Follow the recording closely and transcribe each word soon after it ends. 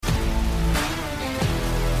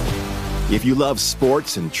If you love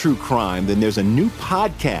sports and true crime, then there's a new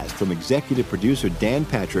podcast from executive producer Dan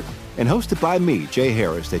Patrick and hosted by me, Jay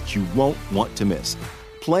Harris, that you won't want to miss.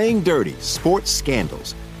 Playing Dirty: Sports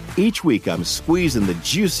Scandals. Each week, I'm squeezing the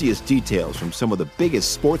juiciest details from some of the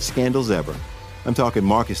biggest sports scandals ever. I'm talking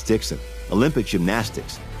Marcus Dixon, Olympic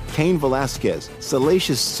gymnastics, Cain Velasquez,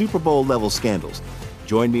 salacious Super Bowl-level scandals.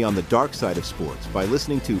 Join me on the dark side of sports by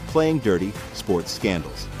listening to Playing Dirty: Sports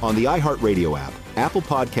Scandals on the iHeartRadio app, Apple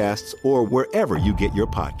Podcasts, or wherever you get your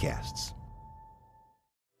podcasts.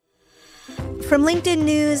 From LinkedIn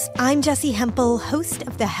News, I'm Jessie Hempel, host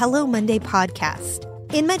of the Hello Monday podcast.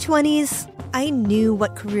 In my 20s, I knew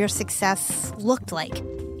what career success looked like.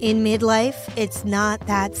 In midlife, it's not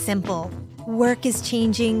that simple. Work is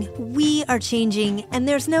changing, we are changing, and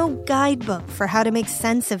there's no guidebook for how to make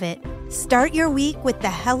sense of it. Start your week with the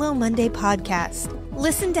Hello Monday podcast.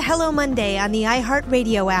 Listen to Hello Monday on the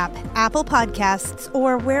iHeartRadio app, Apple Podcasts,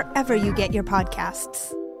 or wherever you get your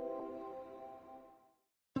podcasts.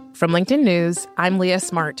 From LinkedIn News, I'm Leah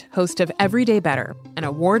Smart, host of Everyday Better, an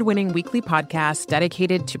award-winning weekly podcast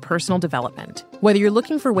dedicated to personal development. Whether you're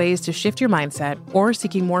looking for ways to shift your mindset or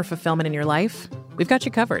seeking more fulfillment in your life, we've got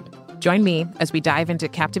you covered. Join me as we dive into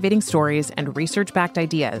captivating stories and research-backed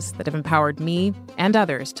ideas that have empowered me and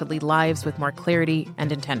others to lead lives with more clarity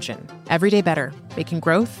and intention. Everyday Better, making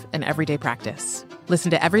growth an everyday practice. Listen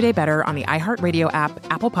to Everyday Better on the iHeartRadio app,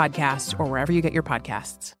 Apple Podcasts, or wherever you get your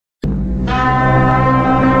podcasts.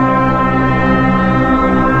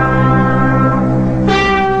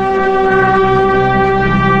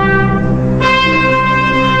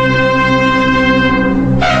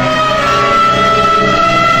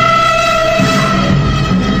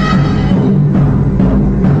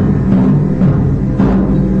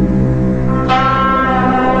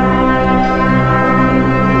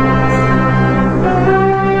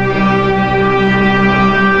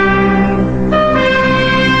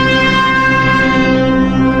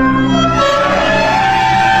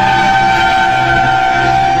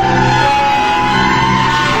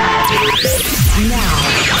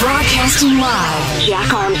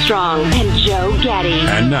 Jack Armstrong and Joe Getty.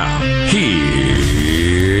 And now, here's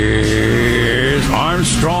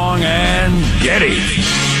Armstrong and Getty.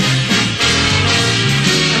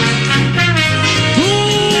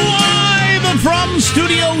 Live from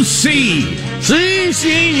Studio C.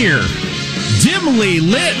 Senior. Dimly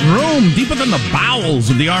lit room deeper than the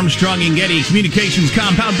bowels of the Armstrong and Getty Communications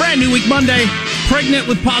compound. Brand new week Monday. Pregnant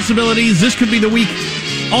with possibilities. This could be the week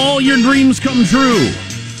all your dreams come true.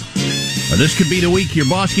 Or this could be the week your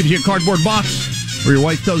boss gives you a cardboard box or your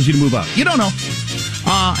wife tells you to move out. You don't know.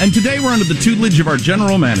 And today we're under the tutelage of our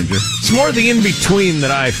general manager. It's more the in-between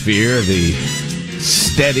that I fear, the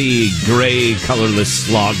steady, gray, colorless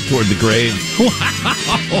slog toward the grave. Wow.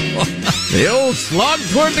 The old slog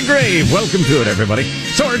toward the grave. Welcome to it, everybody.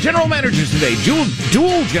 So our general managers today,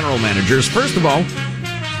 dual general managers. First of all,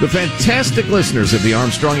 the fantastic listeners of the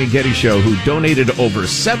Armstrong and Getty Show who donated over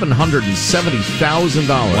 $770,000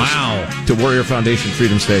 wow. to Warrior Foundation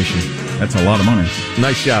Freedom Station. That's a lot of money.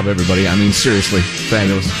 Nice job, everybody. I mean, seriously,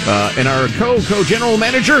 fabulous. And our co-general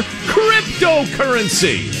manager,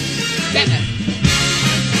 cryptocurrency.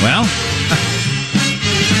 Well,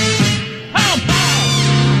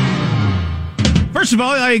 first of all,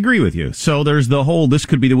 I agree with you. So there's the whole, this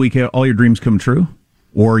could be the week all your dreams come true,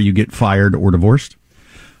 or you get fired or divorced.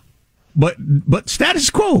 But status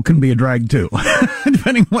quo can be a drag, too,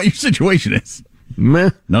 depending on what your situation is. Meh.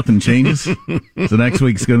 Nothing changes. So next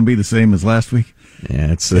week's going to be the same as last week.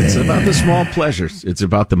 Yeah, it's about the small pleasures. It's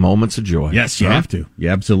about the moments of joy. Yes, you have to. You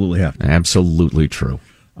absolutely have to. Absolutely true.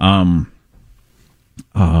 What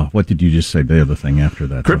did you just say? The other thing after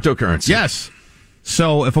that. Cryptocurrency. Yes.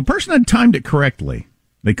 So if a person had timed it correctly,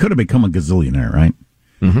 they could have become a gazillionaire, right?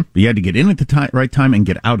 Mm-hmm. But you had to get in at the right time and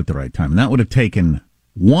get out at the right time. And that would have taken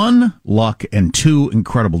 1, luck, and 2,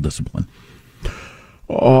 incredible discipline.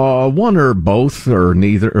 One or both or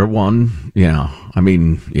neither or one. Yeah. I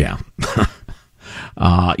mean, yeah.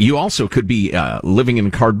 You also could be living in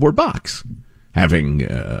a cardboard box, having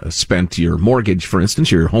spent your mortgage, for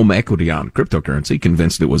instance, your home equity on cryptocurrency,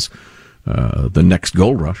 convinced it was the next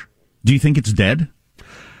gold rush. Do you think it's dead?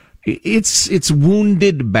 It's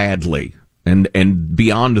wounded badly. And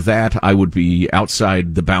beyond that, I would be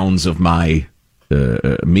outside the bounds of my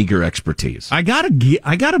meager expertise. I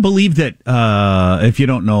gotta believe that if you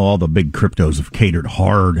don't know, all the big cryptos have catered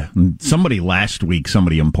hard. Somebody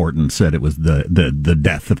important said it was the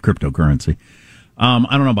death of cryptocurrency. I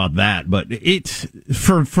don't know about that, but it's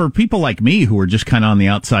for people like me who are just kind of on the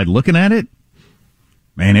outside looking at it.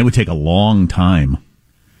 Man, it would take a long time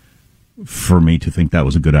for me to think that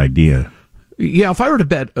was a good idea. Yeah, if I were to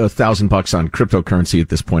bet $1,000 on cryptocurrency at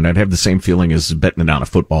this point, I'd have the same feeling as betting it on a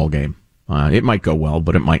football game. It might go well,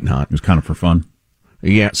 but it might not. It was kind of for fun.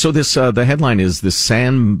 Yeah, so this the headline is this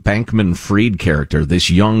Sam Bankman-Fried character, this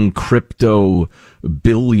young crypto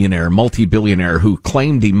billionaire, multi-billionaire who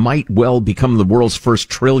claimed he might well become the world's first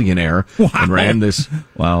trillionaire. Wow. And ran this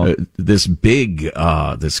this big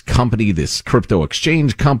this company, this crypto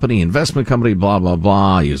exchange company, investment company, blah blah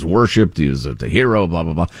blah. He is worshipped, he is the hero, blah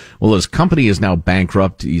blah blah. Well, his company is now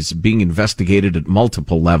bankrupt. He's being investigated at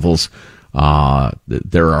multiple levels.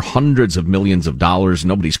 There are hundreds of millions of dollars.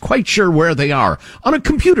 Nobody's quite sure where they are on a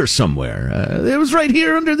computer somewhere. It was right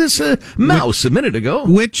here under this mouse a minute ago.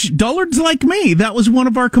 Which, dullards like me, that was one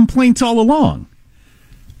of our complaints all along.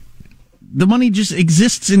 The money just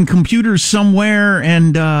exists in computers somewhere,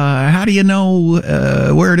 and how do you know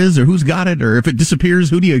where it is or who's got it, or if it disappears,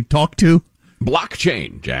 who do you talk to?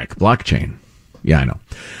 Blockchain, Jack. Blockchain. Yeah, I know.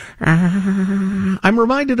 I'm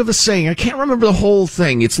reminded of a saying. I can't remember the whole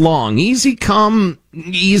thing. It's long. Easy come,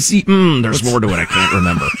 easy. There's more to it. I can't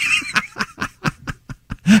remember.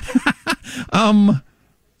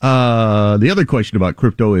 The other question about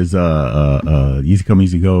crypto is easy come,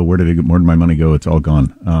 easy go. Where did my money go? It's all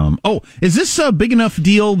gone. Is this a big enough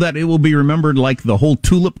deal that it will be remembered like the whole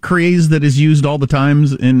tulip craze that is used all the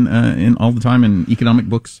times in economic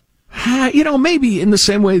books? Maybe in the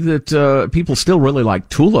same way that people still really like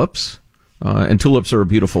tulips, and tulips are a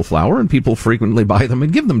beautiful flower, and people frequently buy them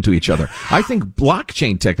and give them to each other. I think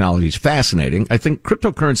blockchain technology is fascinating. I think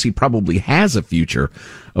cryptocurrency probably has a future,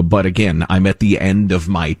 but again, I'm at the end of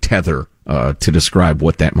my tether to describe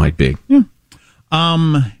what that might be. Yeah.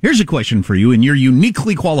 Here's a question for you, and you're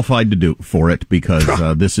uniquely qualified to do for it because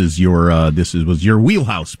this was your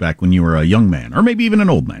wheelhouse back when you were a young man, or maybe even an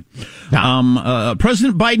old man.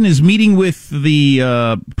 President Biden is meeting with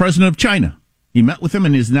the president of China. He met with him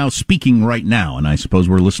and is now speaking right now, and I suppose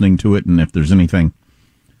we're listening to it. And if there's anything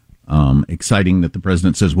exciting that the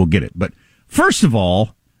president says, we'll get it. But first of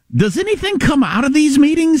all, does anything come out of these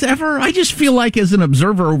meetings ever? I just feel like, as an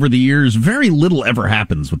observer over the years, very little ever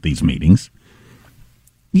happens with these meetings.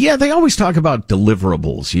 Yeah, they always talk about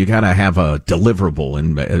deliverables. You got to have a deliverable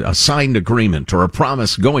and a signed agreement or a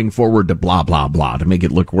promise going forward to blah, blah, blah to make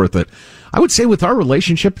it look worth it. I would say with our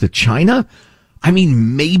relationship to China, I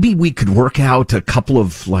mean, maybe we could work out a couple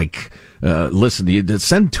of listen,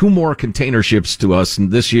 send 2 more container ships to us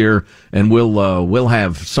this year, and we'll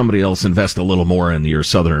have somebody else invest a little more in your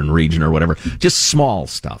southern region or whatever. Just small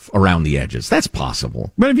stuff around the edges. That's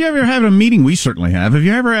possible. But have you ever had a meeting? We certainly have. Have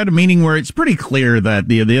you ever had a meeting where it's pretty clear that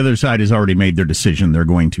the other side has already made their decision? They're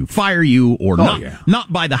going to fire you or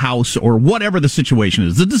not buy the house or whatever the situation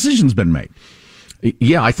is. The decision's been made.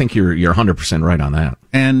 Yeah, I think you're 100% right on that.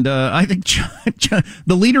 And I think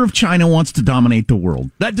the leader of China wants to dominate the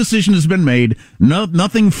world. That decision has been made.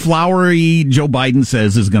 Nothing flowery Joe Biden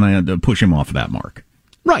says is going to push him off of that mark.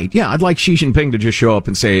 Right, yeah. I'd like Xi Jinping to just show up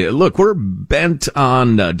and say, look, we're bent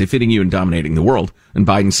on defeating you and dominating the world. And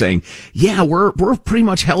Biden saying, yeah, we're pretty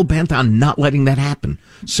much hell-bent on not letting that happen.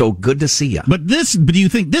 So good to see you. But do you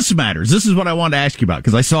think this matters? This is what I wanted to ask you about,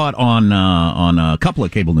 because I saw it on a couple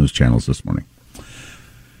of cable news channels this morning.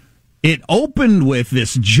 It opened with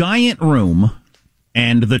this giant room,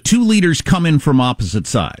 and the 2 leaders come in from opposite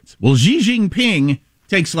sides. Well, Xi Jinping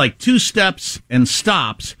takes 2 steps and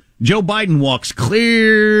stops. Joe Biden walks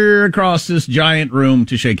clear across this giant room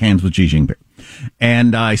to shake hands with Xi Jinping.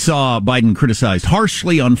 And I saw Biden criticized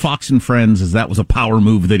harshly on Fox and Friends as that was a power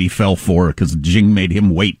move that he fell for because Xi made him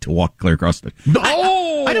wait to walk clear across the...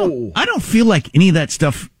 I don't feel like any of that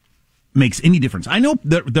stuff makes any difference. I know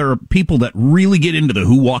that there are people that really get into the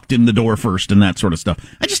who walked in the door first and that sort of stuff.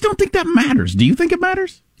 I just don't think that matters. Do you think it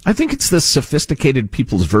matters? I think it's the sophisticated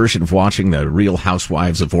people's version of watching the Real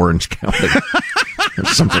Housewives of Orange County. Or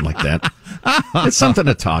something like that. It's something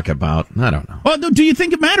to talk about. I don't know. Well, do you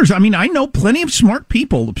think it matters? I mean, I know plenty of smart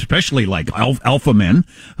people, especially like alpha men,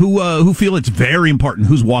 who feel it's very important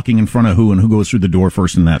who's walking in front of who and who goes through the door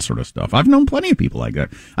first and that sort of stuff. I've known plenty of people like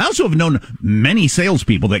that. I also have known many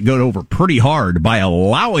salespeople that go over pretty hard by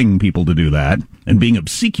allowing people to do that and being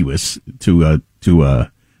obsequious to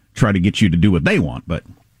try to get you to do what they want, but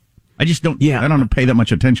I just don't. Yeah, I don't pay that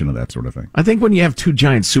much attention to that sort of thing. I think when you have 2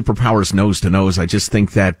 giant superpowers nose to nose, I just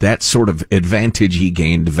think that sort of advantage he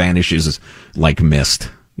gained vanishes like mist.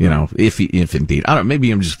 You know, if indeed, I don't. Maybe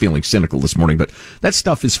I'm just feeling cynical this morning, but that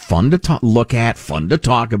stuff is fun to look at, fun to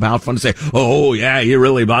talk about, fun to say. Oh yeah, you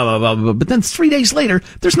really blah blah blah blah. But then 3 days later,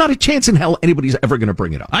 there's not a chance in hell anybody's ever going to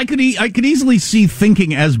bring it up. I could easily see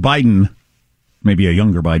thinking as Biden Maybe a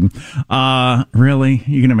younger Biden. Really?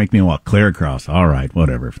 You're going to make me walk clear across? All right,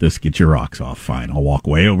 whatever. If this gets your rocks off, fine. I'll walk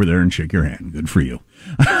way over there and shake your hand. Good for you.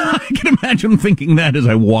 I can imagine thinking that as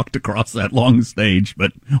I walked across that long stage,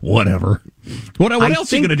 but whatever. What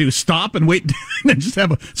else are you going to do? Stop and wait and just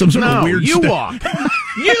have some sort of weird... you walk.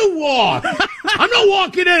 You walk. I'm not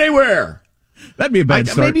walking anywhere. That'd be a bad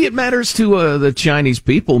start. Maybe it matters to the Chinese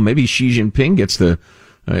people. Maybe Xi Jinping gets to...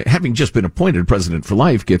 having just been appointed president for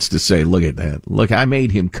life, gets to say, look at that. Look, I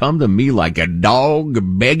made him come to me like a dog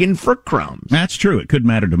begging for crumbs. That's true. It could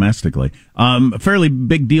matter domestically. A fairly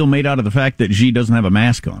big deal made out of the fact that Xi doesn't have a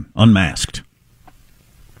mask on, unmasked.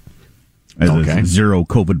 As a zero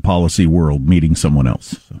COVID policy world meeting someone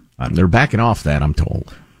else. So, they're backing off that, I'm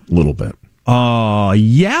told, a little bit.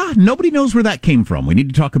 Yeah, nobody knows where that came from. We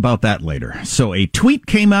need to talk about that later. So a tweet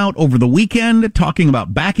came out over the weekend talking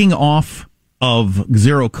about backing off of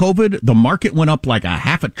zero COVID. The market went up like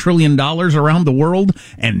 $500 billion around the world,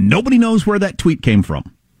 and nobody knows where that tweet came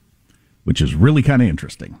from, which is really kind of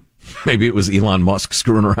interesting. Maybe it was Elon Musk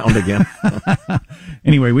screwing around again.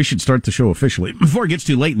 Anyway, we should start the show officially before it gets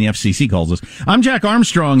too late and the FCC calls us. I'm Jack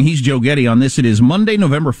Armstrong. He's Joe Getty. On this, it is Monday,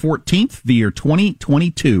 November 14th, the year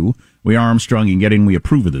 2022. We are Armstrong and Getty, and we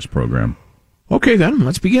approve of this program. Okay, then,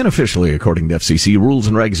 let's begin officially according to FCC rules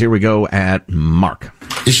and regs. Here we go at Mark.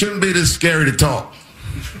 It shouldn't be this scary to talk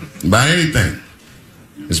about anything.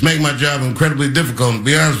 It's making my job incredibly difficult. To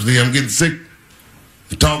be honest with you, I'm getting sick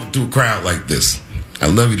of talking to a crowd like this. I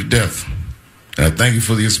love you to death, and I thank you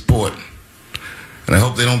for your support. And I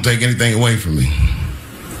hope they don't take anything away from me.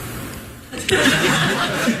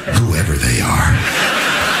 Whoever they are.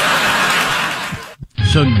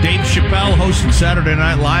 So Dave Chappelle hosted Saturday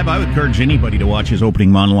Night Live. I would encourage anybody to watch his opening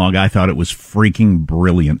monologue. I thought it was freaking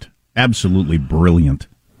brilliant. Absolutely brilliant.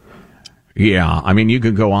 Yeah, I mean, you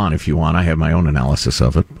could go on if you want. I have my own analysis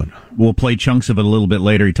of it, but we'll play chunks of it a little bit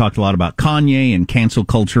later. He talked a lot about Kanye and cancel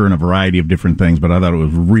culture and a variety of different things, but I thought it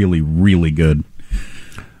was really, really good.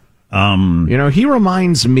 He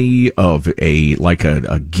reminds me of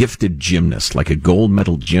a gifted gymnast, like a gold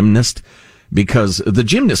medal gymnast, because the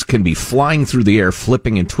gymnast can be flying through the air,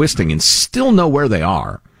 flipping and twisting, and still know where they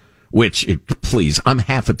are. Which, please, I'm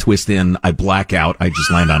half a twist in, I black out, I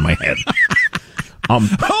just land on my head.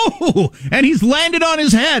 And he's landed on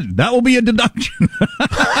his head. That will be a deduction.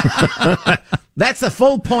 That's a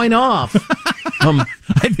full point off.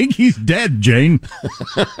 I think he's dead, Jane.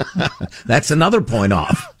 That's another point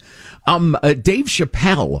off. Dave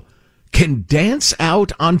Chappelle can dance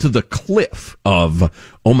out onto the cliff of,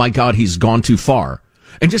 oh my God, he's gone too far,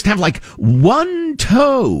 and just have like one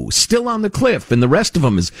toe still on the cliff, and the rest of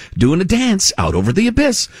him is doing a dance out over the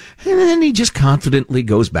abyss. And then he just confidently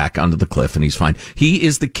goes back onto the cliff, and he's fine. He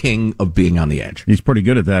is the king of being on the edge. He's pretty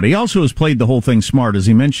good at that. He also has played the whole thing smart. As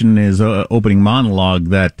he mentioned in his opening monologue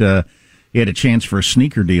that he had a chance for a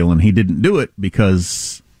sneaker deal, and he didn't do it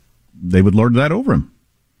because they would lord that over him.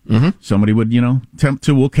 Mm-hmm. Somebody would, attempt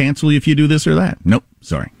to, we'll cancel you if you do this or that. Nope,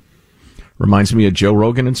 sorry. Reminds me of Joe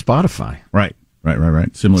Rogan and Spotify. Right.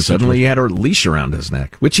 Similar. Suddenly he had a leash around his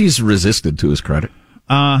neck, which he's resisted to his credit.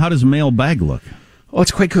 How does mailbag look? Oh, it's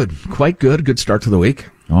quite good. Quite good. Good start to the week.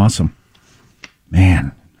 Awesome.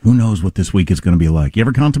 Man, who knows what this week is going to be like? You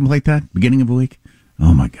ever contemplate that? Beginning of a week?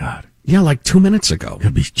 Oh, my God. Yeah, like 2 minutes ago.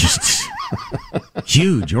 Could be just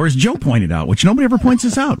huge. Or as Joe pointed out, which nobody ever points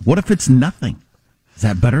this out, what if it's nothing? Is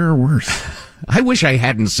that better or worse? I wish I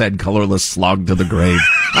hadn't said colorless slog to the grave.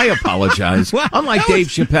 I apologize. Well, unlike Dave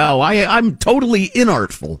Chappelle, I'm totally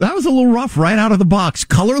inartful. That was a little rough right out of the box.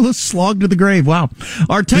 Colorless slog to the grave. Wow.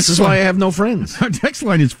 This is why I have no friends. Our text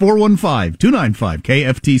line is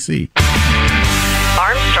 415-295-KFTC.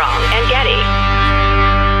 Armstrong and Getty.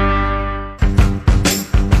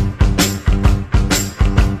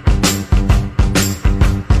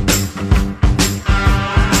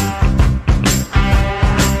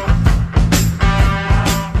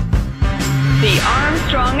 The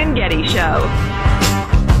Armstrong and Getty Show.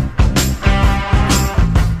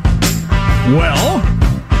 Well,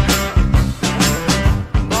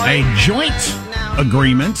 a joint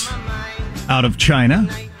agreement out of China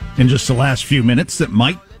in just the last few minutes that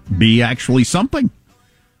might be actually something.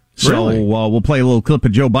 Really? So we'll play a little clip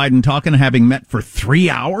of Joe Biden talking, having met for 3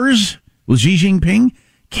 hours with Xi Jinping.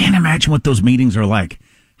 Can't imagine what those meetings are like.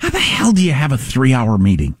 How the hell do you have a 3-hour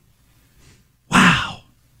meeting? Wow.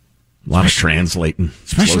 A lot of translating.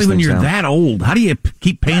 Especially when you're that old. How do you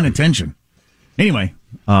keep paying attention? Anyway,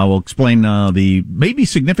 we'll explain the maybe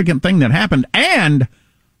significant thing that happened and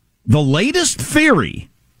the latest theory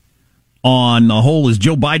on the whole, is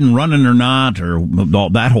Joe Biden running or not, or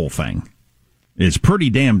that whole thing. is pretty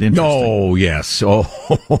damned interesting. Oh, yes.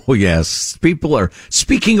 Oh, yes. People are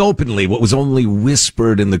speaking openly what was only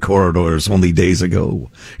whispered in the corridors only days ago.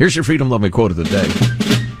 Here's your Freedom Loving quote of the day.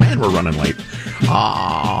 Man, we're running late.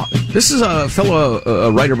 This is a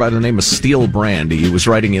fellow writer by the name of Steele Brand. He was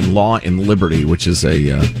writing in Law and Liberty, which is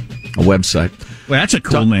a website. Well, that's a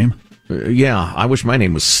cool name. Yeah, I wish my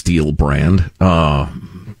name was Steele Brand.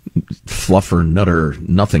 Fluffer, nutter,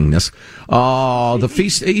 nothingness. The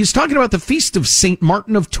feast. He's talking about the feast of Saint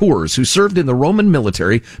Martin of Tours, who served in the Roman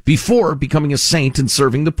military before becoming a saint and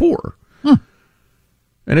serving the poor.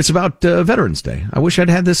 And it's about Veterans Day. I wish I'd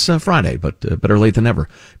had this Friday, but better late than never.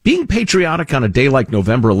 Being patriotic on a day like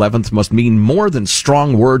November 11th must mean more than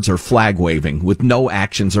strong words or flag waving with no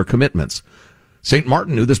actions or commitments. St.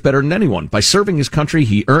 Martin knew this better than anyone. By serving his country,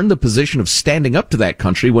 he earned the position of standing up to that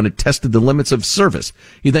country when it tested the limits of service.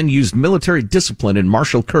 He then used military discipline and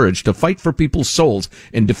martial courage to fight for people's souls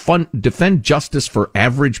and defend justice for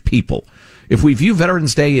average people. If we view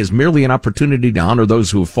Veterans Day as merely an opportunity to honor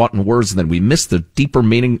those who have fought in wars, then we miss the deeper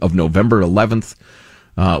meaning of November 11th.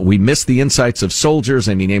 We miss the insights of soldiers,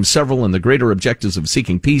 and he named several, and the greater objectives of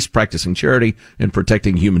seeking peace, practicing charity, and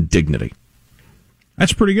protecting human dignity.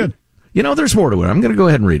 That's pretty good. You know, there's more to it. I'm going to go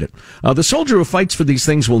ahead and read it. The soldier who fights for these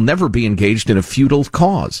things will never be engaged in a futile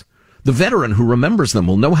cause. The veteran who remembers them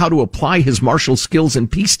will know how to apply his martial skills in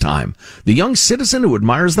peacetime. The young citizen who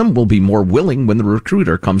admires them will be more willing when the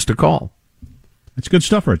recruiter comes to call. That's good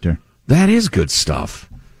stuff right there. That is good stuff.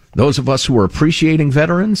 Those of us who are appreciating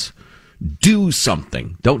veterans, do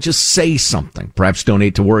something. Don't just say something. Perhaps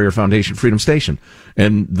donate to Warrior Foundation Freedom Station.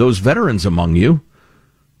 And those veterans among you,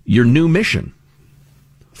 your new mission.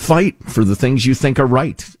 Fight for the things you think are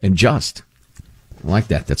right and just. I like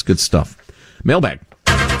that. That's good stuff. Mailbag.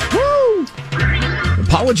 Woo!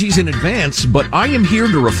 Apologies in advance, but I am here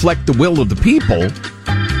to reflect the will of the people,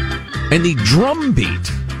 and the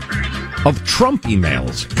drumbeat of Trump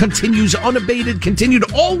emails continues unabated,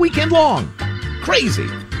 continued all weekend long. Crazy.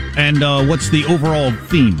 And what's the overall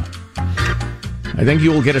theme? I think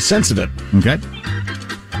you will get a sense of it. Okay.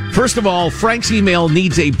 First of all, Frank's email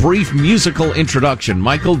needs a brief musical introduction.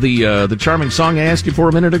 Michael, the charming song I asked you for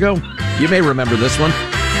a minute ago, you may remember this one.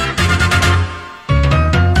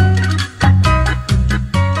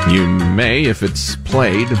 You may, if it's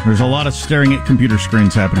played. There's a lot of staring at computer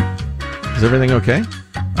screens happening. Is everything okay?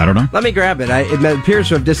 I don't know. Let me grab it. It appears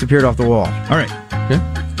to have disappeared off the wall. All right. Okay.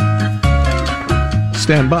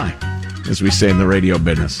 Stand by, as we say in the radio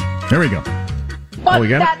business. There we go. Oh, we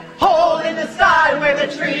got that hole in the sky where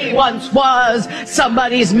the tree once was,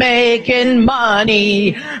 somebody's making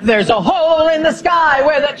money. There's a hole in the sky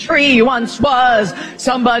where the tree once was,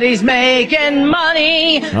 somebody's making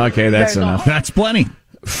money. Okay, that's enough. That's plenty.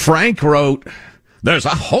 Frank wrote, "There's a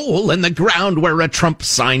hole in the ground where a Trump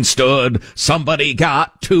sign stood. Somebody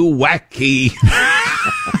got too wacky."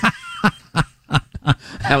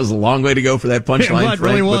 That was a long way to go for that punchline. It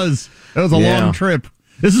really was. That was a long trip.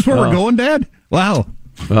 This is where we're going, Dad? Wow.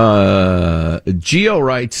 Gio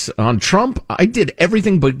writes, on Trump, I did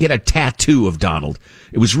everything but get a tattoo of Donald.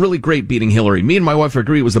 It was really great beating Hillary. Me and my wife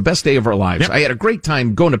agree it was the best day of our lives. Yep. I had a great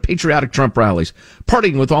time going to patriotic Trump rallies,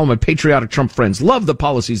 partying with all my patriotic Trump friends. Love the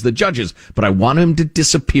policies, the judges, but I want him to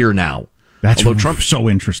disappear now. That's Trump so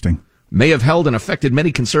interesting. May have held and affected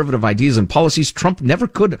many conservative ideas and policies, Trump never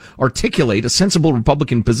could articulate a sensible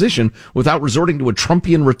Republican position without resorting to a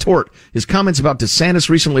Trumpian retort. His comments about DeSantis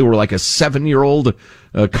recently were like a 7-year-old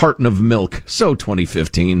carton of milk. So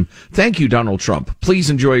 2015. Thank you, Donald Trump. Please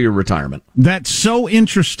enjoy your retirement. That's so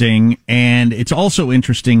interesting, and it's also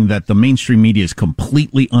interesting that the mainstream media is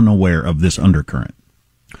completely unaware of this undercurrent.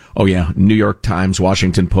 Oh, yeah. New York Times,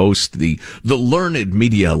 Washington Post, the learned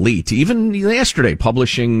media elite, even yesterday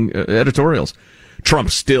publishing editorials.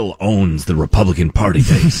 Trump still owns the Republican Party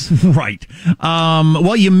base. Right.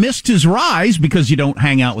 Well, you missed his rise because you don't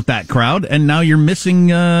hang out with that crowd, and now you're missing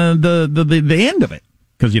the end of it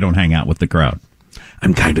because you don't hang out with the crowd.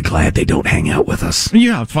 I'm kind of glad they don't hang out with us.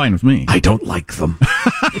 Yeah, it's fine with me. I don't like them.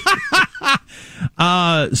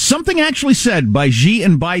 Something actually said by Xi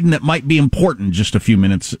and Biden that might be important just a few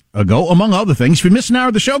minutes ago, among other things. If you missed an hour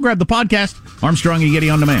of the show, grab the podcast. Armstrong and Getty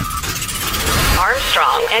on demand.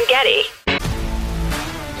 Armstrong and Getty.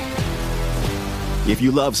 If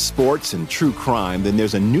you love sports and true crime, then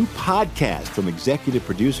there's a new podcast from executive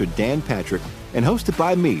producer Dan Patrick and hosted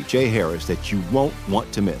by me, Jay Harris, that you won't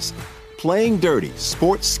want to miss. Playing Dirty: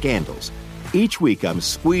 Sports Scandals. Each week, I'm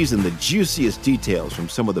squeezing the juiciest details from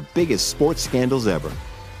some of the biggest sports scandals ever.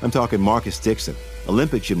 I'm talking Marcus Dixon,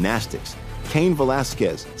 Olympic gymnastics, Cain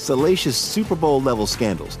Velasquez, salacious Super Bowl-level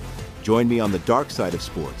scandals. Join Join me on the dark side of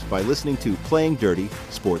sports by listening to Playing Dirty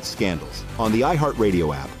Sports Scandals on the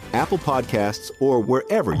iHeartRadio app, Apple Podcasts, or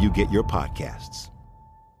wherever you get your podcasts.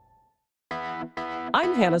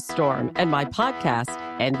 I'm Hannah Storm, and my podcast,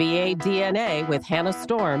 NBA DNA with Hannah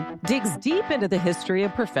Storm, digs deep into the history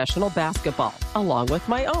of professional basketball, along with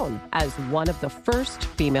my own, as one of the first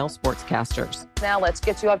female sportscasters. Now let's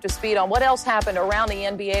get you up to speed on what else happened around the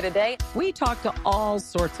NBA today. We talk to all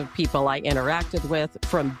sorts of people I interacted with,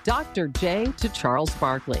 from Dr. J to Charles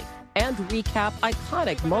Barkley, and recap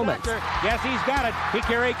iconic moments. Yes, he's got it.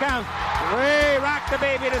 Here he comes. We rock the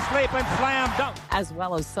baby to sleep and slam dunk. As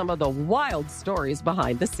well as some of the wild stories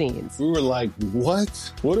behind the scenes. We were like,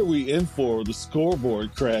 what? What are we in for? The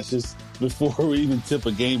scoreboard crashes before we even tip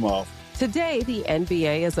a game off. Today, the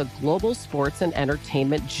NBA is a global sports and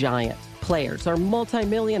entertainment giant. Players are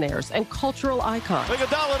multimillionaires and cultural icons.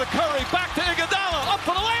 Iguodala to Curry, back to Iguodala, up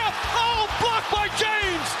for the layup. Oh, blocked by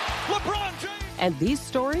James. LeBron James. And these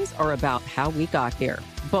stories are about how we got here,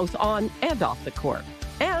 both on and off the court.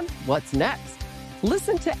 And what's next?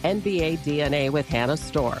 Listen to NBA DNA with Hannah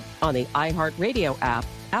Storm on the iHeartRadio app,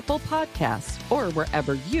 Apple Podcasts, or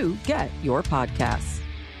wherever you get your podcasts.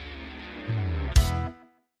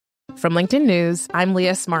 From LinkedIn News, I'm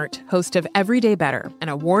Leah Smart, host of Everyday Better, an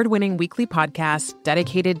award-winning weekly podcast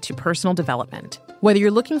dedicated to personal development. Whether you're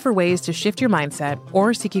looking for ways to shift your mindset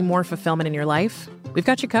or seeking more fulfillment in your life, we've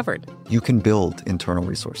got you covered. You can build internal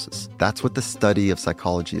resources. That's what the study of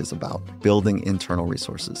psychology is about, building internal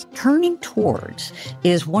resources. Turning towards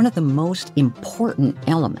is one of the most important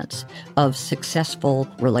elements of successful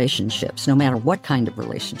relationships, no matter what kind of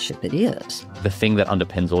relationship it is. The thing that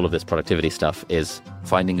underpins all of this productivity stuff is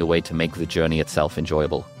finding a way to make the journey itself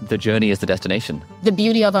enjoyable. The journey is the destination. The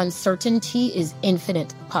beauty of uncertainty is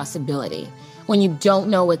infinite possibility. When you don't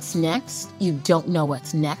know what's next, you don't know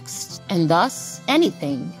what's next. And thus,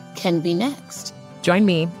 anything can be next. Join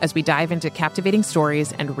me as we dive into captivating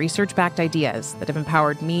stories and research-backed ideas that have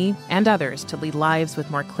empowered me and others to lead lives with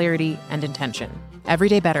more clarity and intention.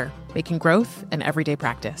 Everyday Better, making growth an everyday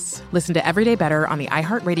practice. Listen to Everyday Better on the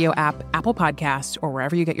iHeartRadio app, Apple Podcasts, or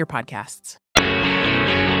wherever you get your podcasts.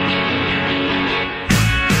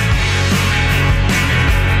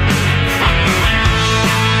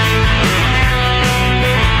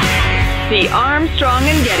 The Armstrong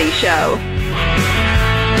and Getty Show.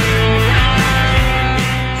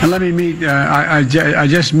 And let me meet, I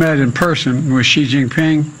just met in person with Xi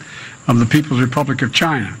Jinping of the People's Republic of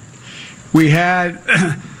China. We had,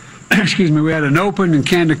 we had an open and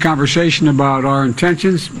candid conversation about our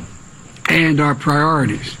intentions and our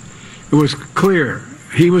priorities. It was clear,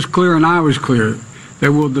 he was clear and I was clear,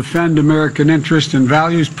 that we'll defend American interests and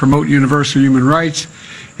values, promote universal human rights,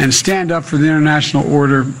 and stand up for the international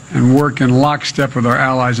order and work in lockstep with our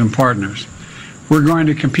allies and partners. We're going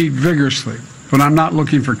to compete vigorously, but I'm not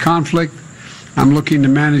looking for conflict. I'm looking to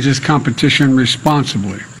manage this competition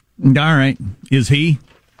responsibly. All right. Is he?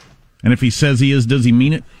 And if he says he is, does he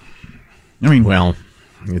mean it? I mean, well,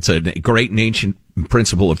 it's a great ancient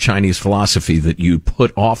principle of Chinese philosophy that you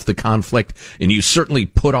put off the conflict, and you certainly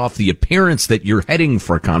put off the appearance that you're heading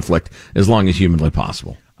for a conflict as long as humanly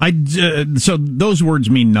possible. So those words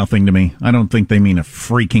mean nothing to me. I don't think they mean a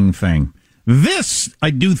freaking thing. This, I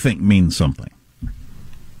do think, means something.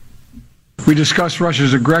 We discussed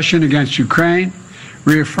Russia's aggression against Ukraine,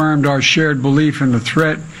 reaffirmed our shared belief in the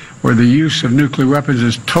threat or the use of nuclear weapons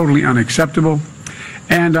is totally unacceptable,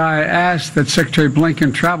 and I asked that Secretary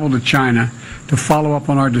Blinken travel to China to follow up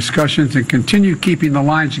on our discussions and continue keeping the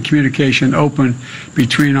lines of communication open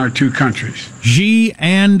between our two countries. Xi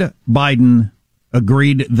and Biden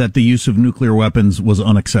agreed that the use of nuclear weapons was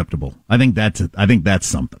unacceptable. I think that's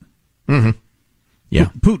something. Mm-hmm. Yeah,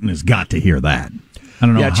 Putin has got to hear that. I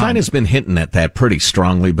don't know. Yeah, China's been hinting at that pretty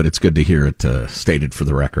strongly, but it's good to hear it stated for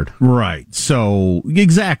the record. Right. So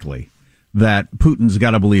exactly that Putin's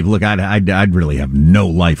got to believe. Look, I'd really have no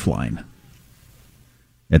lifeline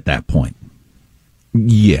at that point.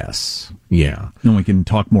 Yes. Yeah. And we can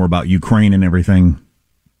talk more about Ukraine and everything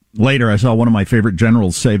later. I saw one of my favorite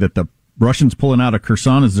generals say that the Russians pulling out of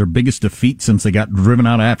Kherson is their biggest defeat since they got driven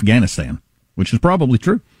out of Afghanistan, which is probably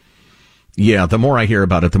true. Yeah, the more I hear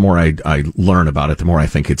about it, the more I learn about it, the more I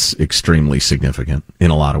think it's extremely significant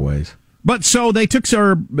in a lot of ways. But so Joe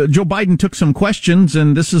Biden took some questions,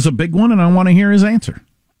 and this is a big one, and I want to hear his answer.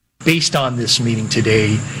 Based on this meeting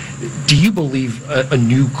today, do you believe a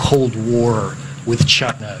new Cold War with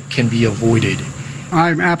China can be avoided?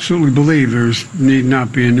 I absolutely believe there's need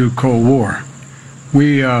not be a new Cold War.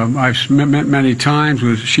 I've met many times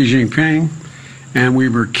with Xi Jinping, and we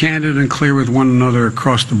were candid and clear with one another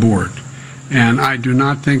across the board. And I do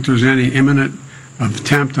not think there's any imminent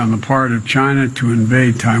attempt on the part of China to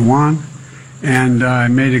invade Taiwan. And I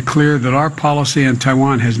made it clear that our policy on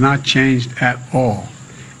Taiwan has not changed at all.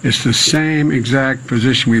 It's the same exact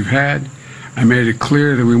position we've had. I made it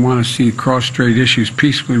clear that we want to see cross-strait issues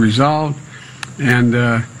peacefully resolved, and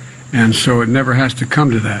so it never has to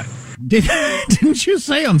come to that. Didn't you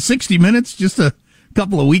say on 60 Minutes just a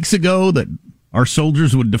couple of weeks ago that our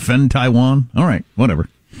soldiers would defend Taiwan? All right, whatever.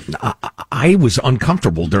 I was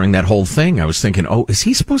uncomfortable during that whole thing. I was thinking, oh, is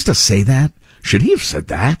he supposed to say that? Should he have said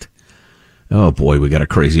that? Oh, boy, we got a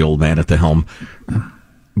crazy old man at the helm.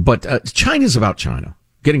 But China's about China.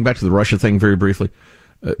 Getting back to the Russia thing very briefly.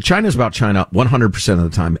 China's about China 100% of the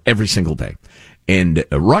time, every single day. And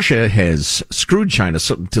Russia has screwed China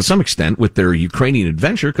to some extent with their Ukrainian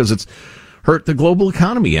adventure because it's hurt the global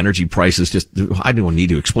economy. Energy prices I don't need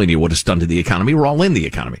to explain to you what it's done to the economy. We're all in the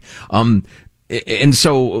economy. And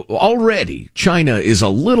so already China is a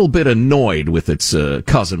little bit annoyed with its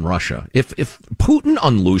cousin Russia. If Putin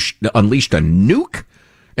unleashed a nuke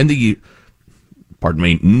and the,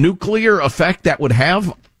 nuclear effect that would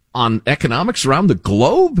have on economics around the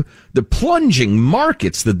globe, the plunging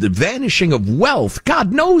markets, the vanishing of wealth,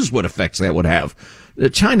 God knows what effects that would have.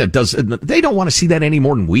 China they don't want to see that any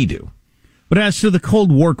more than we do. But as to the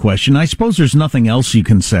Cold War question, I suppose there's nothing else you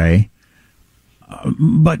can say.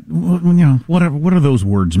 But, what do those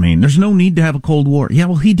words mean? There's no need to have a Cold War. Yeah,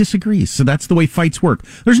 well, he disagrees. So that's the way fights work.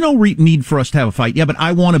 There's no need for us to have a fight. Yeah, but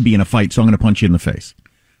I want to be in a fight, so I'm going to punch you in the face.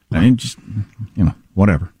 I mean, just,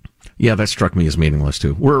 whatever. Yeah, that struck me as meaningless,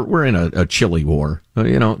 too. We're in a chilly war.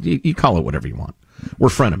 You call it whatever you want. We're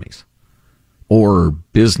frenemies. Or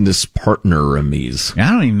business partner-emies.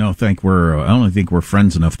 I don't even think we're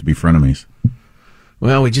friends enough to be frenemies.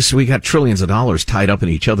 Well, we got trillions of dollars tied up in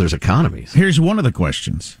each other's economies. Here's one of the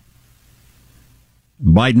questions.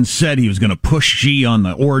 Biden said he was going to push Xi on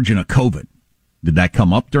the origin of COVID. Did that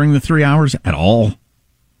come up during the 3 hours at all?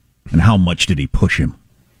 And how much did he push him?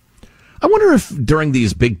 I wonder if during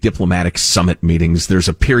these big diplomatic summit meetings, there's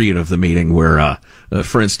a period of the meeting where,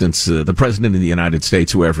 for instance, the president of the United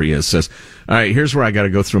States, whoever he is, says, all right, here's where I got to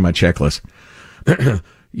go through my checklist.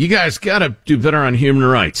 You guys got to do better on human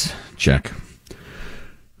rights. Check.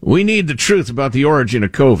 We need the truth about the origin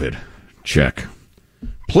of COVID. Check.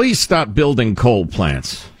 Please stop building coal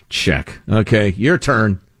plants. Check. Okay, your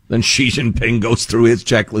turn. Then Xi Jinping goes through his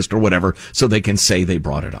checklist or whatever so they can say they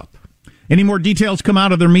brought it up. Any more details come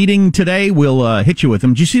out of their meeting today, we'll hit you with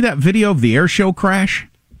them. Did you see that video of the air show crash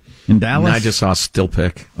in Dallas? No, I just saw a still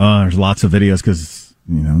pic. There's lots of videos because,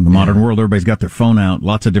 in the modern world, everybody's got their phone out,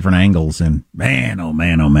 lots of different angles, and man, oh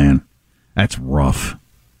man, that's rough.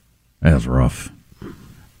 That's rough.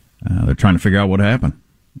 They're trying to figure out what happened.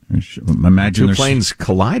 Imagine two planes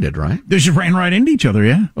collided, right? They just ran right into each other,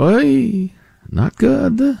 yeah. Oy, not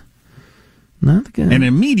good. Not good. An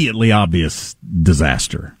immediately obvious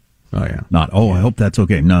disaster. Oh, yeah. I hope that's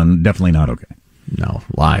okay. No, definitely not okay. No,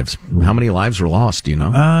 lives. How many lives were lost, do you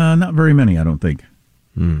know? Not very many, I don't think.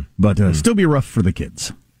 But still be rough for the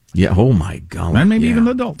kids. Yeah, oh my God. And maybe even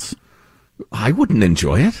the adults. I wouldn't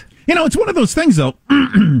enjoy it. It's one of those things, though.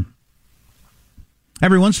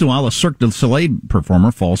 Every once in a while, a Cirque du Soleil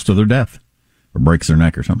performer falls to their death or breaks their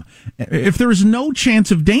neck or something. If there is no chance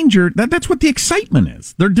of danger, that's what the excitement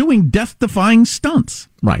is. They're doing death-defying stunts.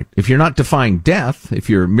 Right. If you're not defying death, if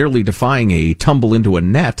you're merely defying a tumble into a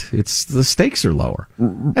net, the stakes are lower.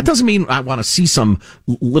 That doesn't mean I want to see some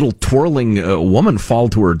little twirling woman fall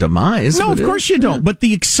to her demise. No, of course you don't. But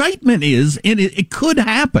the excitement is, and it could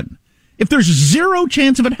happen. If there's zero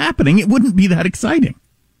chance of it happening, it wouldn't be that exciting.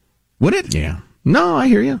 Would it? Yeah. No, I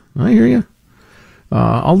hear you.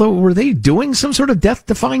 Although, were they doing some sort of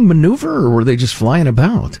death-defying maneuver, or were they just flying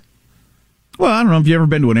about? Well, I don't know. Have you ever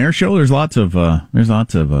been to an air show? There's lots of,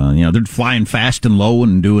 they're flying fast and low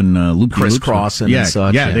and doing loop crisscrossing and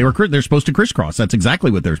such. Yeah, they're supposed to crisscross. That's exactly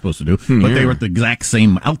what they're supposed to do. But they were at the exact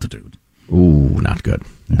same altitude. Ooh, not good.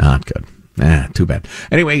 Not good. Too bad.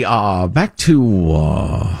 Anyway, back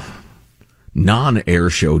to non-air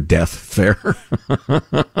show death fare.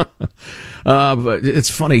 But it's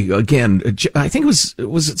funny, again, I think was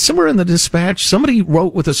it somewhere in the Dispatch, somebody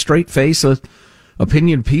wrote with a straight face a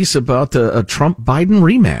opinion piece about a Trump-Biden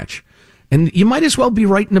rematch. And you might as well be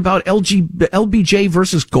writing about LBJ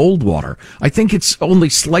versus Goldwater. I think it's only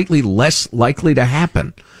slightly less likely to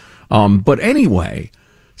happen. But anyway,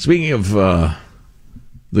 speaking of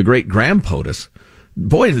the great Graham POTUS,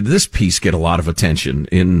 boy, did this piece get a lot of attention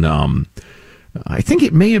in... I think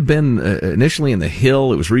it may have been initially in The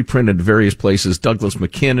Hill. It was reprinted in various places. Douglas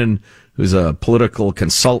McKinnon, who's a political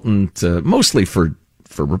consultant, mostly for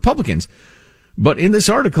Republicans. But in this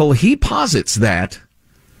article, he posits that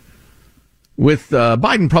With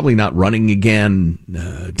Biden probably not running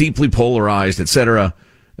again, deeply polarized, etc.,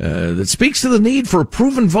 that speaks to the need for a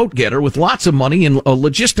proven vote-getter with lots of money and a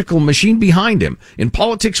logistical machine behind him. In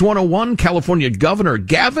Politics 101, California Governor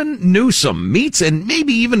Gavin Newsom meets and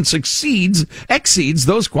maybe even exceeds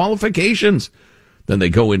those qualifications. Then they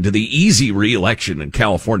go into the easy re-election in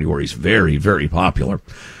California, where he's very, very popular.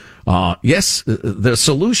 Yes, the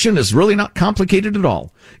solution is really not complicated at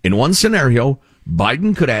all. In one scenario,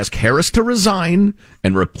 Biden could ask Harris to resign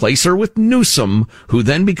and replace her with Newsom, who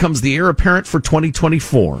then becomes the heir apparent for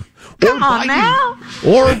 2024. Come on now.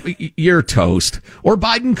 Or you're toast. Or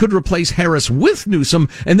Biden could replace Harris with Newsom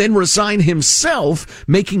and then resign himself,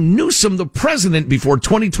 making Newsom the president before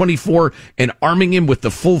 2024 and arming him with the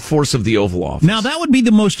full force of the Oval Office. Now, that would be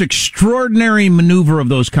the most extraordinary maneuver of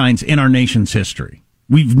those kinds in our nation's history.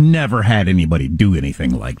 We've never had anybody do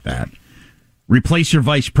anything like that. Replace your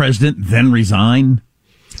vice president, then resign?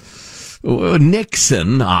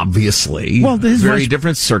 Nixon, obviously. Well, very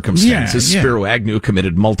different circumstances. Yeah. Spiro Agnew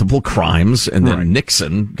committed multiple crimes, and then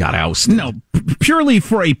Nixon got ousted. No, purely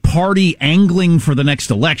for a party angling for the next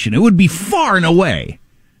election. It would be far and away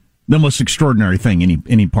the most extraordinary thing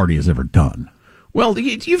any party has ever done. Well,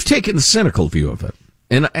 you've taken the cynical view of it.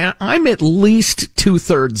 And I'm at least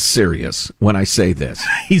 2/3 serious when I say this.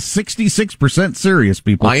 He's 66% serious,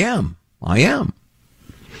 people. I am.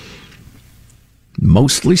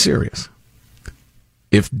 Mostly serious.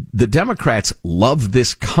 If the Democrats love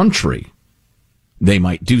this country, they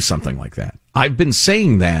might do something like that. I've been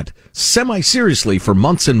saying that semi-seriously for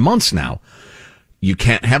months and months now. You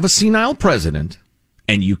can't have a senile president,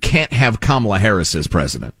 and you can't have Kamala Harris as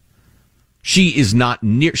president. She's not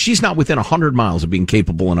within 100 miles of being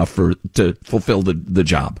capable enough to fulfill the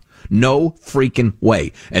job. No freaking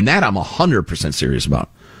way. And that I'm 100% serious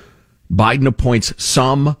about. Biden appoints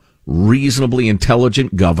some reasonably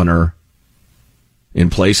intelligent governor in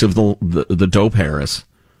place of the dope Harris,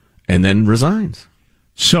 and then resigns.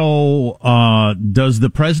 So, does the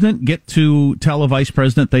president get to tell a vice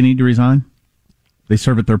president they need to resign? They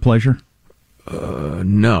serve at their pleasure?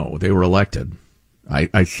 No, they were elected.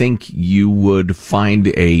 I think you would find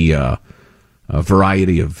a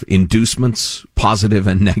variety of inducements, positive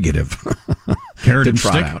and negative, carrot to and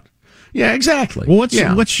try stick. out. Yeah, exactly. Well,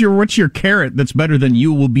 what's your carrot that's better than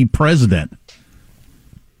you will be president?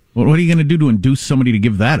 What are you going to do to induce somebody to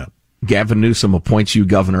give that up? Gavin Newsom appoints you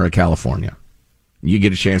governor of California. You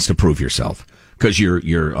get a chance to prove yourself because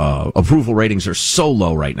your approval ratings are so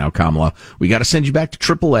low right now, Kamala. We got to send you back to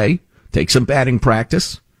AAA, take some batting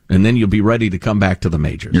practice, and then you'll be ready to come back to the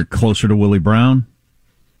majors. You're closer to Willie Brown?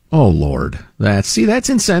 Oh, Lord. That's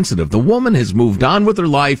insensitive. The woman has moved on with her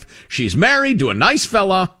life. She's married to a nice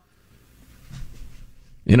fella.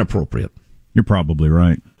 Inappropriate. You're probably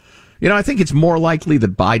right. I think it's more likely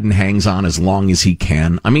that Biden hangs on as long as he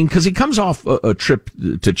can. I mean, because he comes off a trip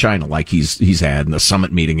to China like he's had, and the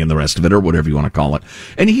summit meeting and the rest of it, or whatever you want to call it.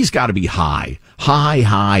 And he's got to be high.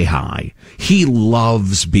 He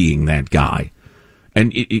loves being that guy.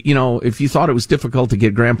 And, if you thought it was difficult to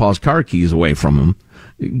get Grandpa's car keys away from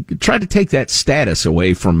him, try to take that status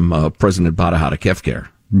away from President Bada Kefker.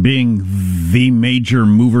 Being the major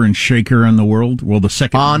mover and shaker in the world. Well, the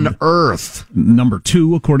second on Earth. Number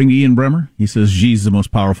 2, according to Ian Bremmer. He says Xi's the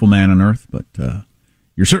most powerful man on Earth, but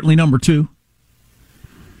you're certainly number 2.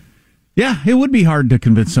 Yeah, it would be hard to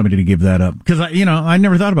convince somebody to give that up. Because, I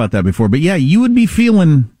never thought about that before. But yeah, you'd be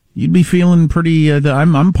feeling pretty,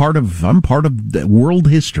 I'm part of the world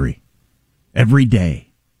history every day.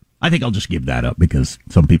 I think I'll just give that up because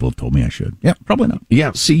some people have told me I should. Yeah, probably not.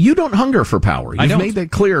 Yeah, see, you don't hunger for power. You've made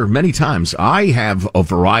that clear many times. I have a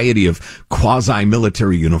variety of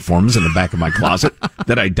quasi-military uniforms in the back of my closet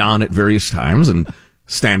that I don at various times and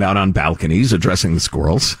stand out on balconies addressing the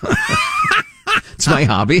squirrels. It's my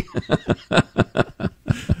hobby.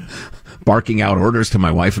 Barking out orders to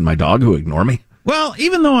my wife and my dog who ignore me. Well,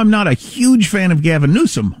 even though I'm not a huge fan of Gavin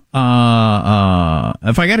Newsom, if I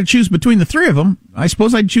got to choose between the three of them, I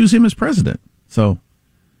suppose I'd choose him as president. So,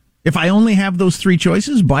 if I only have those three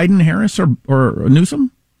choices, Biden, Harris, or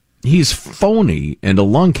Newsom? He's phony and a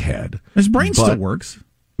lunkhead. His brain still works.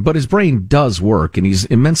 But his brain does work, and he's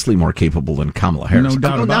immensely more capable than Kamala Harris. No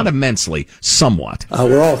doubt about it. Not immensely, somewhat.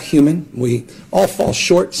 We're all human. We all fall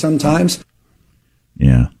short sometimes.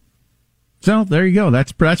 Yeah. So, there you go.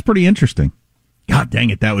 That's pretty interesting. God dang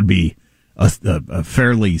it, that would be a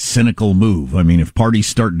fairly cynical move. I mean, if parties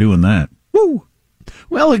start doing that. Woo!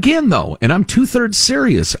 Well, again, though, and I'm 2/3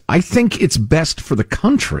 serious, I think it's best for the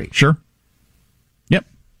country. Sure. Yep.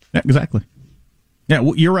 Yeah, exactly. Yeah,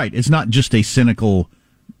 you're right. It's not just a cynical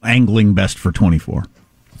angling best for 24.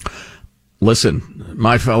 listen,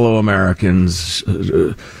 my fellow Americans,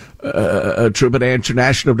 Trooper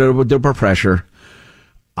International Duper Pressure,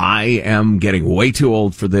 I am getting way too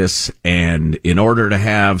old for this, and in order to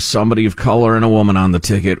have somebody of color and a woman on the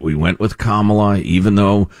ticket, we went with Kamala, even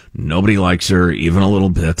though nobody likes her, even a little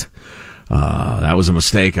bit. That was a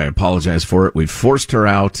mistake. I apologize for it. We forced her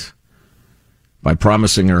out by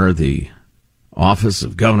promising her the office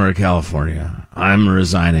of Governor of California. I'm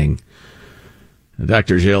resigning.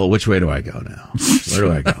 Dr. Jill, which way do I go now? Where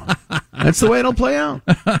do I go? That's the way it'll play out.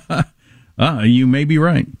 You may be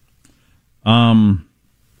right.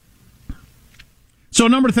 So a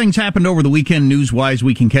number of things happened over the weekend news-wise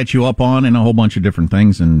we can catch you up on, and a whole bunch of different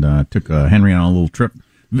things, and took Henry on a little trip.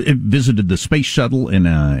 Visited the space shuttle in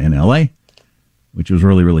L.A., which was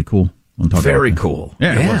really, really cool. Very cool.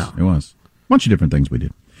 Yeah, it was. A bunch of different things we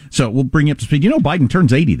did. So we'll bring you up to speed. You know, Biden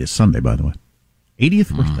turns 80 this Sunday, by the way.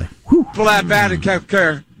 80th birthday. For that bad and kept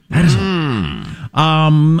care. That is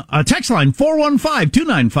text line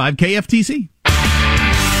 415-295-KFTC.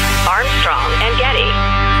 Armstrong and Getty.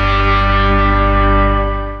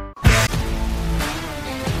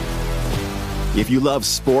 If you love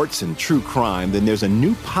sports and true crime, then there's a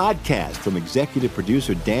new podcast from executive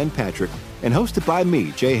producer Dan Patrick and hosted by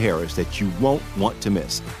me, Jay Harris, that you won't want to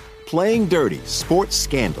miss. Playing Dirty: Sports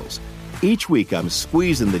Scandals. Each week, I'm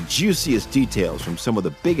squeezing the juiciest details from some of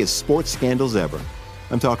the biggest sports scandals ever.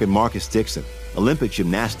 I'm talking Marcus Dixon, Olympic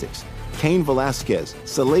gymnastics, Cain Velasquez,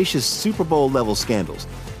 salacious Super Bowl-level scandals.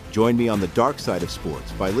 Join me on the dark side of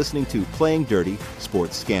sports by listening to Playing Dirty: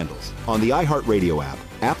 Sports Scandals on the iHeartRadio app,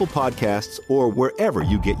 Apple Podcasts, or wherever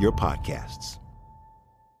you get your podcasts.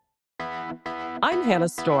 I'm Hannah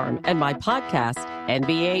Storm, and my podcast,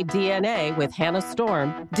 NBA DNA with Hannah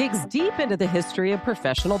Storm, digs deep into the history of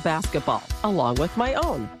professional basketball, along with my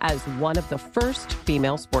own, as one of the first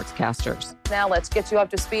female sportscasters. Now let's get you up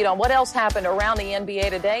to speed on what else happened around the NBA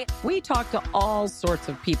today. We talked to all sorts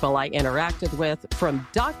of people I interacted with, from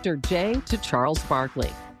Dr. J to Charles Barkley,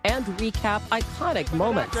 and recap iconic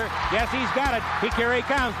moments. Yes, he's got it. Here he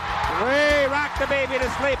comes. Way rock the baby to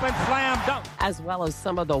sleep and slam dunk. As well as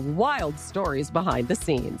some of the wild stories behind the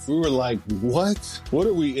scenes. We were like, what? What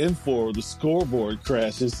are we in for? The scoreboard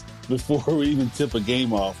crashes before we even tip a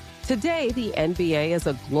game off. Today, the NBA is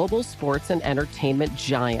a global sports and entertainment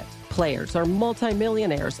giant. Players are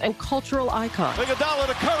multimillionaires and cultural icons. Iguodala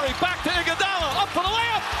to Curry, back to Iguodala, up for the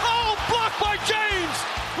layup. Oh, blocked by James.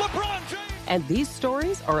 LeBron James. And these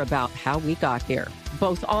stories are about how we got here,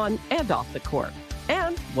 both on and off the court.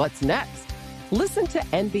 And what's next? Listen to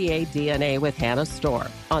NBA DNA with Hannah Storm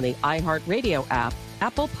on the iHeartRadio app,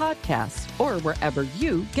 Apple Podcasts, or wherever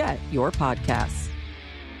you get your podcasts.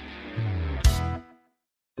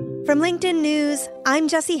 From LinkedIn News, I'm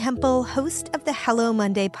Jessie Hempel, host of the Hello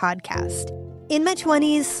Monday podcast. In my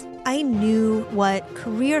 20s, I knew what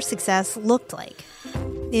career success looked like.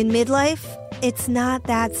 In midlife, it's not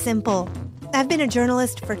that simple. I've been a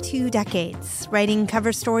journalist for 2 decades, writing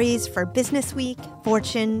cover stories for Business Week,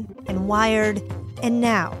 Fortune, and Wired. And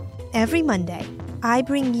now, every Monday, I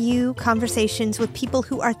bring you conversations with people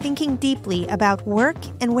who are thinking deeply about work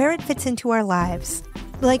and where it fits into our lives.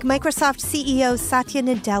 Like Microsoft CEO Satya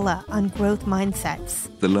Nadella on growth mindsets.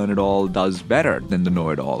 The learn-it-all does better than the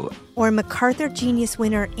know-it-all. Or MacArthur Genius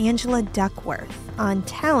winner Angela Duckworth on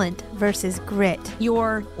talent versus grit.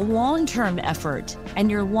 Your long-term effort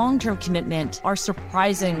and your long-term commitment are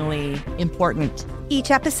surprisingly important.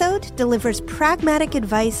 Each episode delivers pragmatic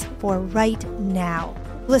advice for right now.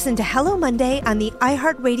 Listen to Hello Monday on the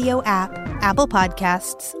iHeartRadio app, Apple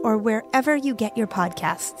Podcasts, or wherever you get your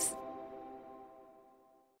podcasts.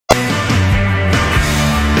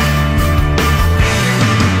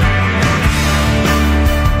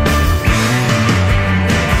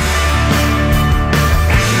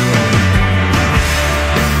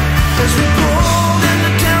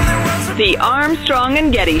 The Armstrong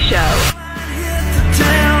and Getty Show.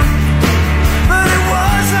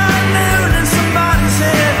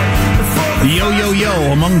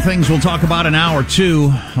 Yo. Among things we'll talk about in hour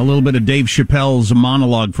 2, a little bit of Dave Chappelle's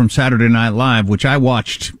monologue from Saturday Night Live, which I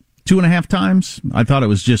watched 2.5 times. I thought it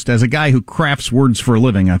was just, as a guy who crafts words for a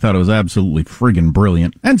living, I thought it was absolutely friggin'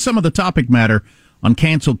 brilliant. And some of the topic matter on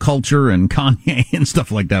cancel culture and Kanye and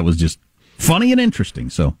stuff like that was just funny and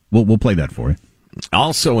interesting. So we'll play that for you.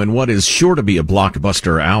 Also, in what is sure to be a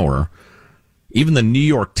blockbuster hour, even the New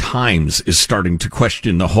York Times is starting to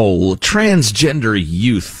question the whole transgender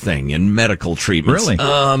youth thing in medical treatments.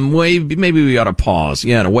 Really? Maybe we ought to pause.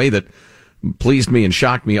 Yeah, in a way that pleased me and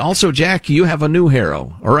shocked me. Also, Jack, you have a new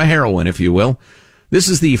hero, or a heroine, if you will. This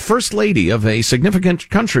is the first lady of a significant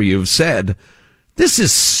country who've said This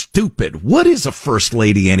is stupid. What is a first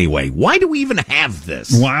lady anyway? Why do we even have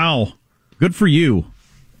this? Wow. Good for you.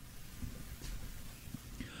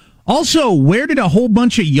 Also, where did a whole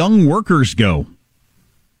bunch of young workers go?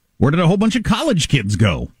 Where did a whole bunch of college kids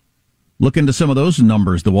go? Look into some of those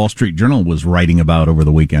numbers the Wall Street Journal was writing about over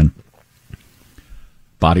the weekend.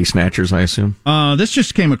 Body snatchers, I assume? This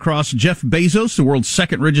just came across. Jeff Bezos, the world's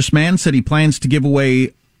second richest man, said he plans to give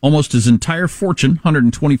away almost his entire fortune,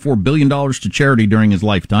 $124 billion, to charity during his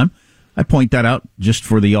lifetime. I point that out just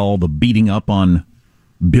for all the beating up on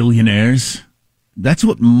billionaires. That's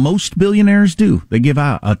what most billionaires do. They give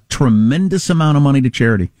out a tremendous amount of money to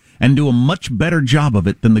charity and do a much better job of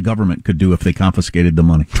it than the government could do if they confiscated the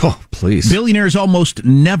money. Oh, please. Billionaires almost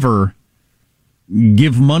never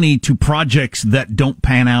give money to projects that don't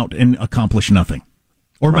pan out and accomplish nothing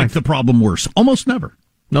or make the problem worse. Almost never.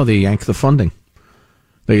 No, they yank the funding.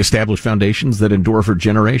 They establish foundations that endure for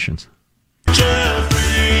generations.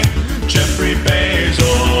 Jeffrey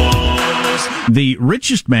Bezos. The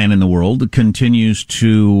richest man in the world continues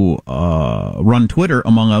to run Twitter,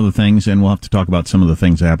 among other things, and we'll have to talk about some of the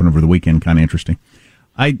things that happened over the weekend. Kind of interesting.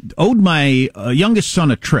 I owed my youngest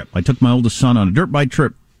son a trip. I took my oldest son on a dirt bike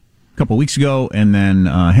trip a couple weeks ago, and then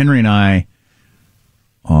Henry and I,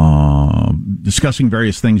 discussing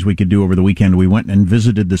various things we could do over the weekend, we went and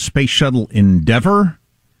visited the Space Shuttle Endeavour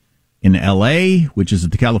in L.A., which is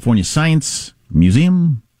at the California Science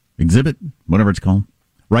Museum, exhibit, whatever it's called,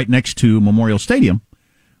 right next to Memorial Stadium,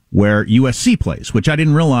 where USC plays, which I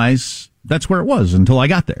didn't realize that's where it was until I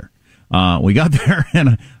got there. We got there,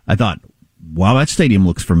 and I thought, wow, that stadium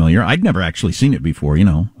looks familiar. I'd never actually seen it before,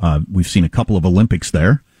 We've seen a couple of Olympics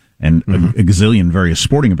there and a gazillion various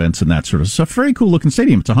sporting events and that sort of stuff. Very cool-looking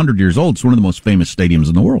stadium. It's 100 years old. It's one of the most famous stadiums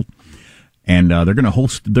in the world. And they're going to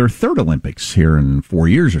host their third Olympics here in 4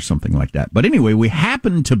 years or something like that. But anyway, we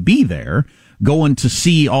happened to be there going to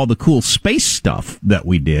see all the cool space stuff that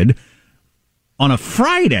we did on a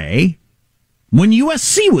Friday when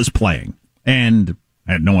USC was playing. And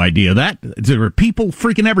I had no idea that. There were people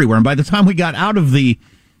freaking everywhere. And by the time we got out of the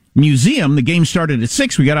museum, the game started at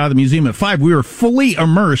 6. We got out of the museum at 5. We were fully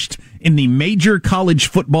immersed in the major college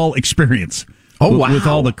football experience. Oh, wow. With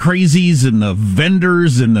all the crazies and the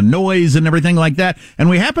vendors and the noise and everything like that. And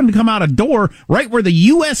we happened to come out a door right where the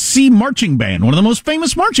USC marching band, one of the most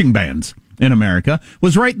famous marching bands in America,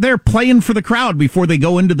 was right there playing for the crowd before they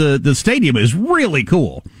go into the stadium. It was really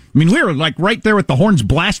cool. I mean, we were like right there with the horns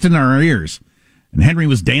blasting in our ears. And Henry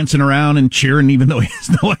was dancing around and cheering, even though he has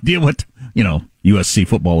no idea what, USC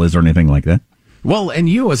football is or anything like that. Well, and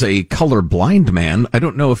you as a colorblind man, I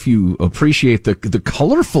don't know if you appreciate the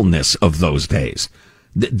colorfulness of those days.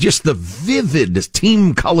 Just the vivid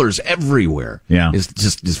team colors everywhere. Yeah.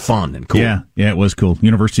 Is fun and cool. Yeah, it was cool.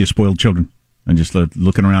 University of Spoiled Children. And just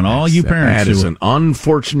looking around, all you parents. That is an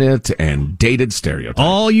unfortunate and dated stereotype.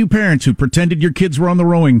 All you parents who pretended your kids were on the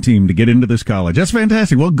rowing team to get into this college. That's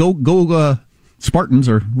fantastic. Well, go Spartans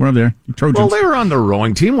or whatever they're Trojans. Well, they were on the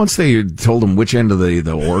rowing team once they told them which end of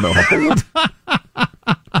the oar to hold.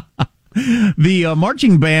 The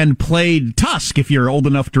marching band played Tusk, if you're old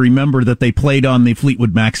enough to remember that they played on the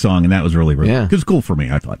Fleetwood Mac song, and that was really it was cool for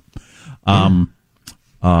me, I thought.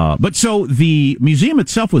 But so the museum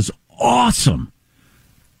itself was awesome.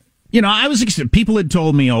 People had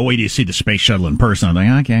told me, "Oh, wait till you see the space shuttle in person." I'm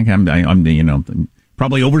like, I'm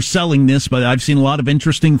probably overselling this, but I've seen a lot of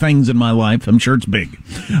interesting things in my life. I'm sure it's big,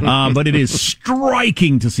 but it is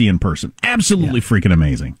striking to see in person. Absolutely freaking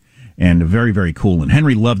amazing, and very, very cool. And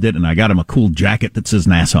Henry loved it, and I got him a cool jacket that says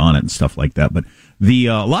NASA on it and stuff like that. But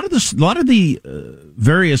a lot of the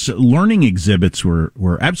various learning exhibits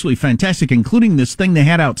were absolutely fantastic, including this thing they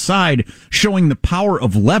had outside showing the power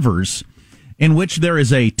of levers, in which there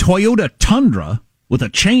is a Toyota Tundra with a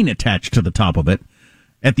chain attached to the top of it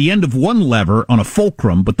at the end of one lever on a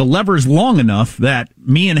fulcrum, but the lever is long enough that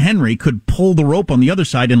me and Henry could pull the rope on the other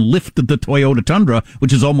side and lift the Toyota Tundra,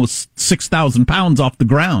 which is almost 6,000 pounds off the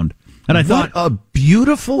ground. And I thought, what a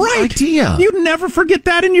beautiful idea. You'd never forget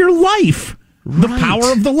that in your life. The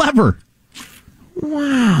power of the lever.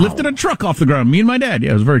 Wow. Lifted a truck off the ground. Me and my dad.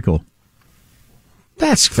 Yeah, it was very cool.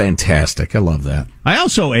 That's fantastic. I love that. I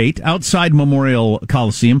also ate, outside Memorial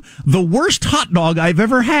Coliseum, the worst hot dog I've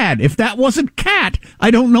ever had. If that wasn't cat, I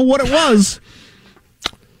don't know what it was.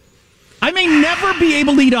 I may never be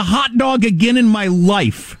able to eat a hot dog again in my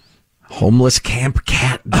life. Homeless camp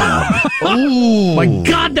cat dog. Oh, my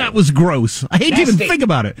God, that was gross. I hate to even think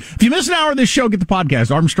about it. If you miss an hour of this show, get the podcast,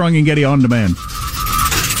 Armstrong and Getty On Demand.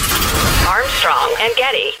 Armstrong and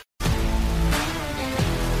Getty.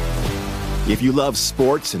 If you love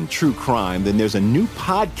sports and true crime, then there's a new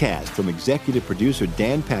podcast from executive producer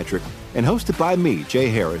Dan Patrick and hosted by me, Jay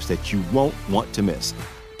Harris, that you won't want to miss.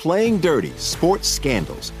 Playing Dirty: Sports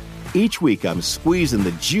Scandals. Each week, I'm squeezing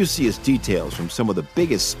the juiciest details from some of the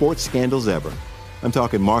biggest sports scandals ever. I'm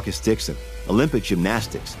talking Marcus Dixon, Olympic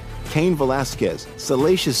gymnastics, Cain Velasquez,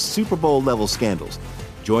 salacious Super Bowl-level scandals.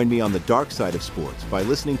 Join me on the dark side of sports by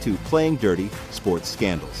listening to Playing Dirty: Sports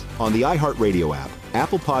Scandals on the iHeartRadio app,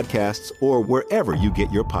 Apple Podcasts, or wherever you get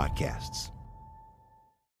your podcasts.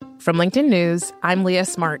 From LinkedIn News, I'm Leah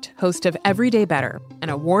Smart, host of Everyday Better, an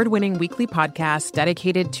award-winning weekly podcast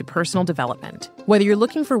dedicated to personal development. Whether you're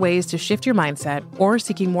looking for ways to shift your mindset or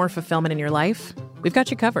seeking more fulfillment in your life, we've got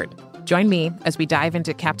you covered. Join me as we dive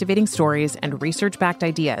into captivating stories and research-backed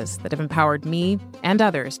ideas that have empowered me and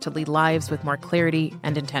others to lead lives with more clarity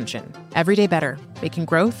and intention. Everyday Better, making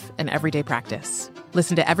growth an everyday practice.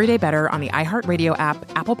 Listen to Everyday Better on the iHeartRadio app,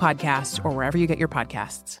 Apple Podcasts, or wherever you get your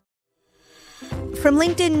podcasts. From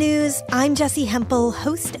LinkedIn News, I'm Jessie Hempel,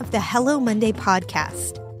 host of the Hello Monday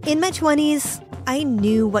podcast. In my 20s, I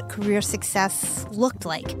knew what career success looked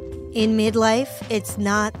like. In midlife, it's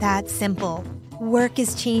not that simple. Work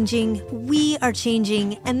is changing, we are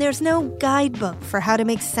changing, and there's no guidebook for how to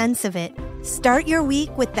make sense of it. Start your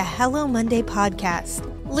week with the Hello Monday podcast.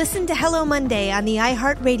 Listen to Hello Monday on the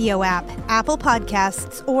iHeartRadio app, Apple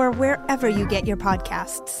Podcasts, or wherever you get your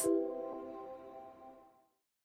podcasts.